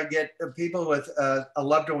where I get people with a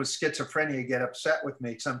loved one with schizophrenia get upset with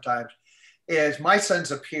me sometimes, is my son's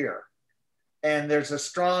a peer. And there's a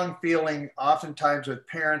strong feeling oftentimes with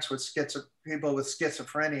parents with people with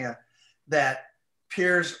schizophrenia that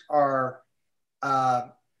peers are,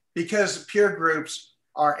 because peer groups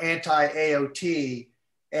are anti-AOT,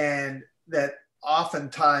 and that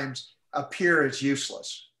oftentimes a peer is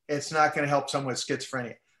useless. It's not going to help someone with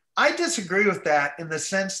schizophrenia. I disagree with that in the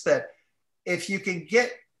sense that if you can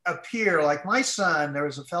get a peer, like my son, there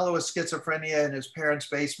was a fellow with schizophrenia in his parents'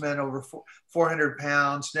 basement, over 400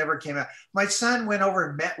 pounds, never came out. My son went over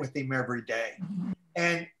and met with him every day.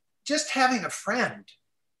 And just having a friend,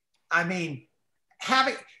 I mean,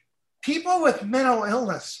 having people with mental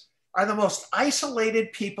illness are the most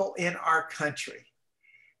isolated people in our country.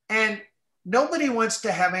 And nobody wants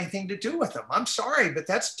to have anything to do with them. I'm sorry, but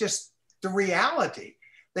that's just the reality.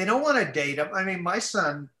 They don't want to date them. I mean, my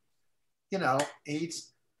son, you know, he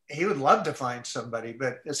would love to find somebody,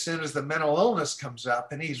 but as soon as the mental illness comes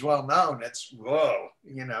up and he's well known, it's whoa,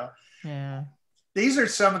 you know. Yeah. These are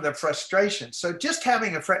some of the frustrations. So just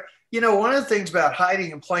having a friend, you know, one of the things about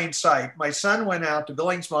hiding in plain sight, my son went out to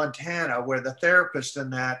Billings, Montana, where the therapist in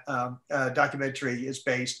that documentary is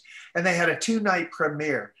based, and they had a 2-night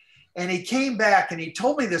premiere. And he came back and he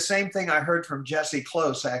told me the same thing I heard from Jesse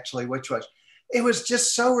Close, actually, which was, it was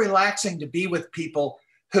just so relaxing to be with people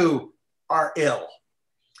who are ill,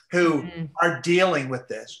 who are dealing with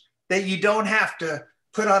this, that you don't have to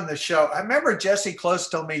put on the show. I remember Jessie Close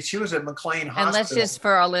told me she was at McLean Hospital. And let's just,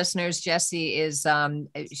 for our listeners, Jessie is,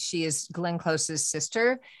 she is Glenn Close's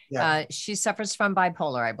sister. Yeah. She suffers from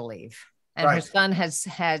bipolar, I believe. And Right. her son has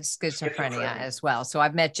had schizophrenia as well. So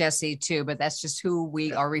I've met Jessie too, but that's just who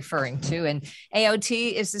we are referring to. And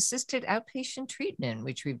AOT is assisted outpatient treatment,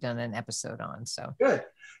 which we've done an episode on. So good.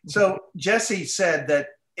 So Jessie said that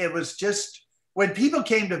it was just, when people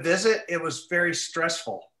came to visit, it was very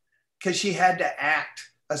stressful because she had to act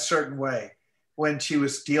a certain way when she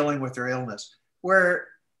was dealing with her illness, where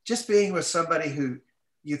just being with somebody who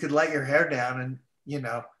you could let your hair down and, you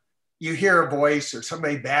know, you hear a voice or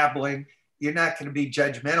somebody babbling, you're not going to be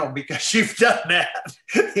judgmental because you've done that,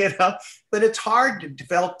 you know, but it's hard to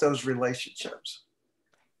develop those relationships.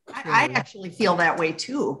 I actually feel that way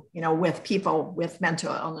too, you know, with people with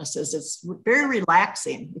mental illnesses. It's very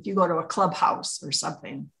relaxing if you go to a clubhouse or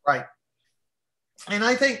something. Right. And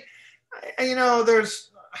I think, you know,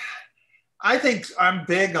 I think I'm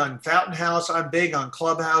big on Fountain House. I'm big on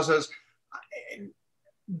clubhouses.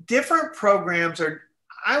 Different programs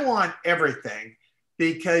I want everything,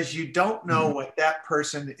 because you don't know what that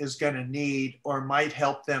person is going to need or might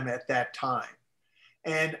help them at that time.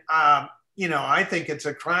 And, you know, I think it's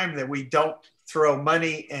a crime that we don't throw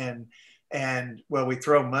money and well, we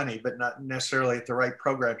throw money, but not necessarily at the right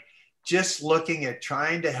program. Just looking at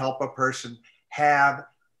trying to help a person have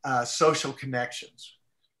social connections.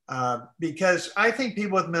 Because I think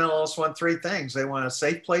people with mental illness want three things. They want a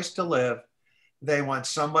safe place to live, they want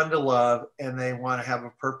someone to love, and they want to have a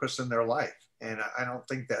purpose in their life. And I don't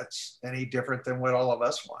think that's any different than what all of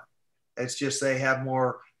us want. It's just they have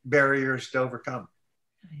more barriers to overcome.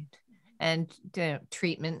 Right. And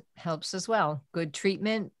treatment helps as well. Good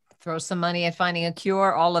treatment, throw some money at finding a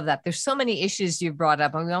cure, all of that. There's so many issues you've brought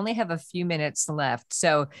up, and we only have a few minutes left.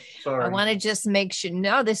 So I want to just make sure,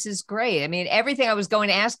 no, this is great. I mean, everything I was going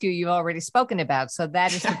to ask you, you've already spoken about. So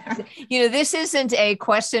that is, you know, this isn't a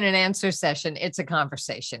question and answer session. It's a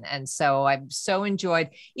conversation. And so I've so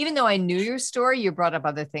enjoyed, even though I knew your story, you brought up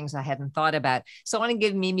other things I hadn't thought about. So I want to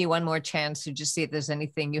give Mimi one more chance to just see if there's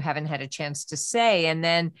anything you haven't had a chance to say. And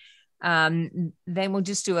then we'll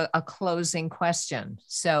just do a closing question.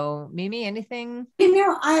 So Mimi, anything? You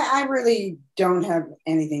know, I really don't have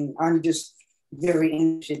anything. I'm just very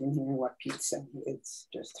interested in hearing what Pete said. It's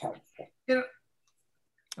just helpful. Yeah.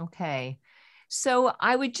 Okay. So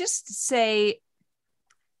I would just say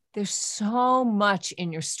there's so much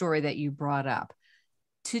in your story that you brought up.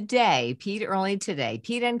 Today, Pete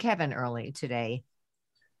and Kevin Earley today,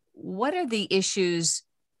 what are the issues,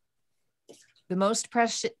 the most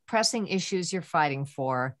pressing issues you're fighting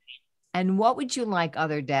for? And what would you like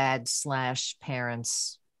other dads /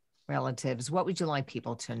 parents, relatives, what would you like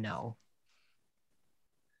people to know?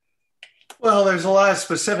 Well, there's a lot of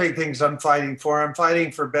specific things I'm fighting for. I'm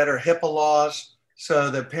fighting for better HIPAA laws so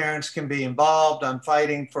that parents can be involved. I'm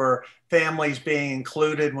fighting for families being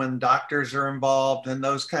included when doctors are involved and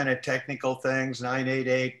those kind of technical things,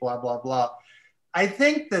 988, blah, blah, blah. I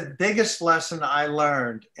think the biggest lesson I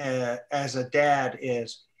learned as a dad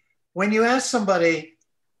is when you ask somebody,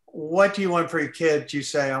 what do you want for your kids? You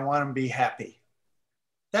say, I want them to be happy.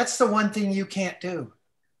 That's the one thing you can't do.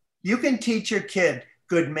 You can teach your kid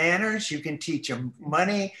good manners. You can teach them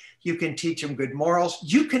money. You can teach them good morals.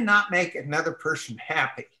 You cannot make another person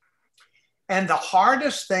happy. And the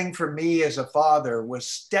hardest thing for me as a father was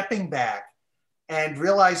stepping back and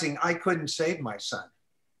realizing I couldn't save my son.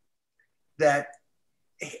 That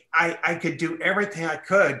I could do everything I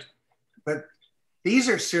could, but these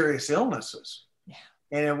are serious illnesses. Yeah.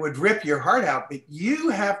 And it would rip your heart out, but you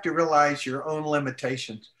have to realize your own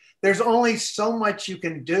limitations. There's only so much you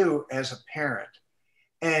can do as a parent.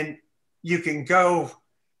 And you can go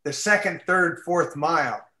the second, third, fourth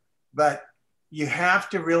mile, but you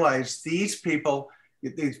have to realize these people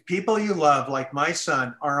you love, like my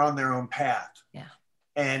son, are on their own path. Yeah.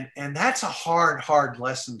 And that's a hard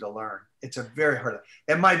lesson to learn. It's a very hard.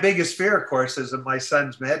 And my biggest fear, of course, is that my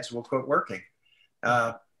son's meds will quit working.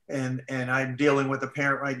 And I'm dealing with a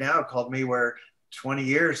parent right now who called me where 20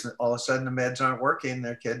 years, all of a sudden the meds aren't working,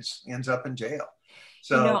 their kids ends up in jail.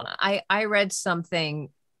 So, you know, I read something,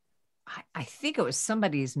 I think it was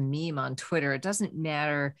somebody's meme on Twitter. It doesn't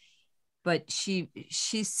matter, but she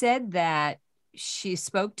said that she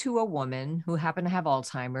spoke to a woman who happened to have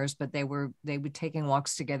Alzheimer's, but they were taking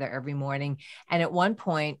walks together every morning. And at one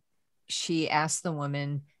point she asked the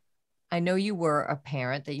woman, I know you were a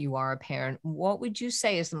parent, that you are a parent. What would you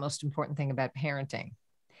say is the most important thing about parenting?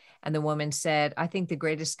 And the woman said, I think the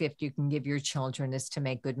greatest gift you can give your children is to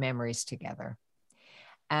make good memories together.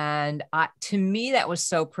 And to me, that was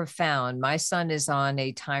so profound. My son is on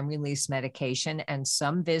a time-release medication, and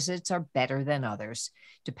some visits are better than others,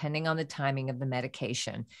 depending on the timing of the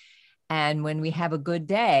medication. And when we have a good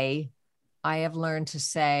day, I have learned to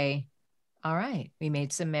say, all right, we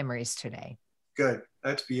made some memories today. Good.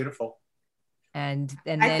 That's beautiful. And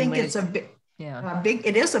then I think it's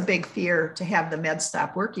it is a big fear to have the meds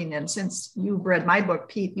stop working. And since you've read my book,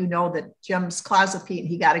 Pete, you know that Jim's clozapine,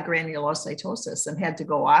 he got a granulocytosis and had to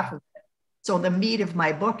go off of it. So the meat of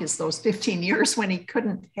my book is those 15 years when he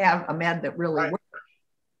couldn't have a med that really worked.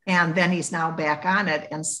 And then he's now back on it.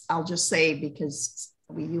 And I'll just say, because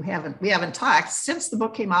we haven't talked since the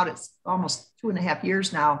book came out, it's almost 2.5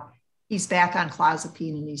 years now. He's back on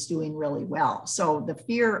clozapine and he's doing really well. So the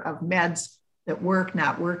fear of meds that work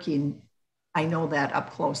not working, I know that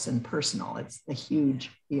up close and personal. It's a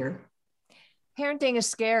huge fear. Parenting is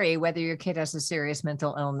scary, whether your kid has a serious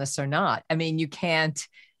mental illness or not. I mean, you can't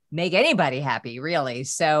make anybody happy, really.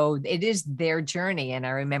 So it is their journey. And I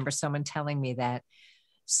remember someone telling me that.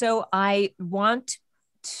 So I want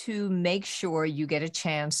to make sure you get a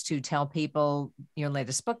chance to tell people your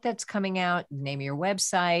latest book that's coming out, name of your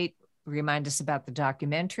website, remind us about the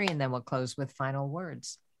documentary, and then we'll close with final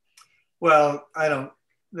words. Well,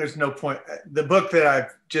 there's no point. The book that I've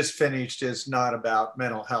just finished is not about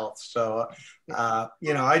mental health. So,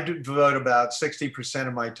 I do devote about 60%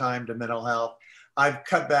 of my time to mental health. I've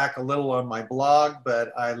cut back a little on my blog,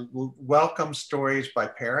 but I welcome stories by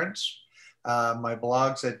parents. My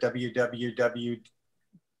blog's at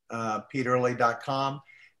www.peterearley.com.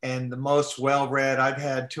 And the most well-read, I've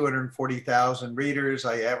had 240,000 readers.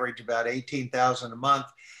 I average about 18,000 a month.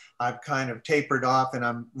 I've kind of tapered off and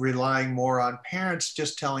I'm relying more on parents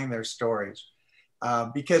just telling their stories.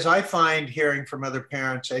 Because I find hearing from other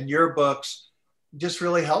parents and your books just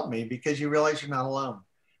really help me because you realize you're not alone.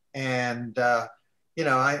 And,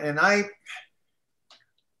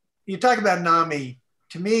 you talk about NAMI.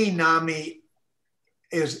 To me, NAMI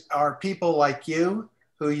are people like you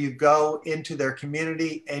who you go into their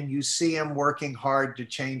community and you see them working hard to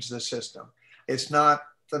change the system. It's not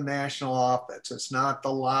the national office. It's not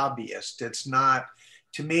the lobbyist.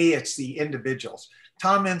 To me, it's the individuals.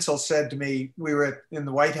 Tom Insel said to me, we were in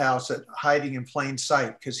the White House at hiding in plain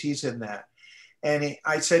sight because he's in that. And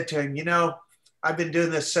I said to him, I've been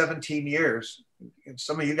doing this 17 years. And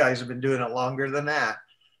some of you guys have been doing it longer than that.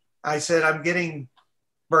 I said, I'm getting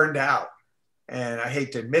burned out. And I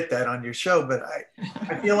hate to admit that on your show, but I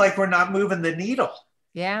feel like we're not moving the needle.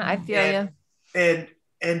 Yeah, I feel you.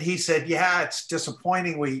 And he said, yeah, it's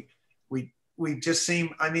disappointing. We just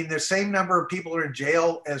seem, the same number of people are in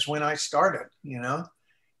jail as when I started, And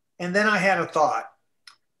then I had a thought.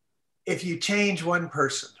 If you change one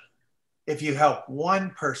person, if you help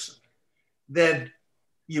one person, then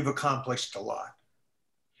you've accomplished a lot.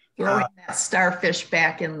 Throwing that starfish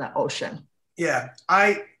back in the ocean. Yeah,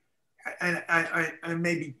 I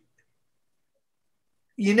maybe,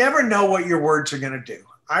 you never know what your words are going to do.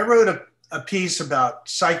 I wrote a piece about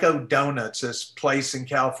Psycho Donuts, this place in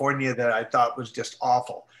California that I thought was just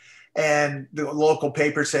awful. And the local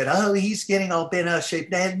paper said, oh, he's getting all bent out of shape.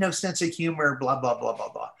 They had no sense of humor, blah, blah, blah, blah,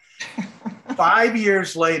 blah. 5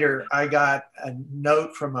 years later, I got a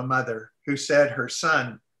note from a mother who said her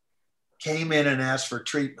son came in and asked for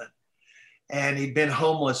treatment. And he'd been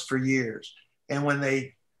homeless for years. And when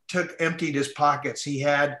they emptied his pockets, he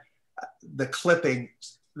had the clipping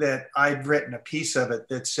that I'd written, a piece of it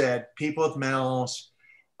that said, people with mental illness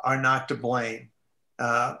are not to blame.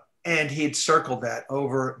 And he'd circled that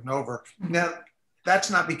over and over. Now,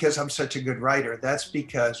 that's not because I'm such a good writer. That's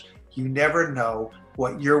because you never know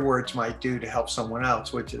what your words might do to help someone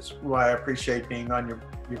else, which is why I appreciate being on your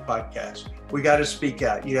podcast. We got to speak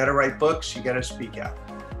out. You got to write books. You got to speak out.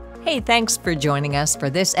 Hey, thanks for joining us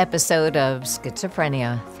for this episode of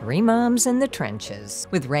Schizophrenia, Three Moms in the Trenches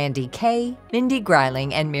with Randy Kay, Mindy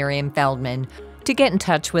Greiling, and Miriam Feldman. To get in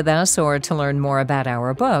touch with us or to learn more about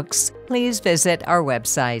our books, please visit our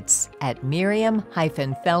websites at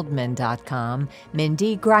miriam-feldman.com,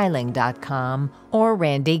 mindygreiling.com, or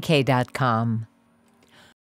randykay.com.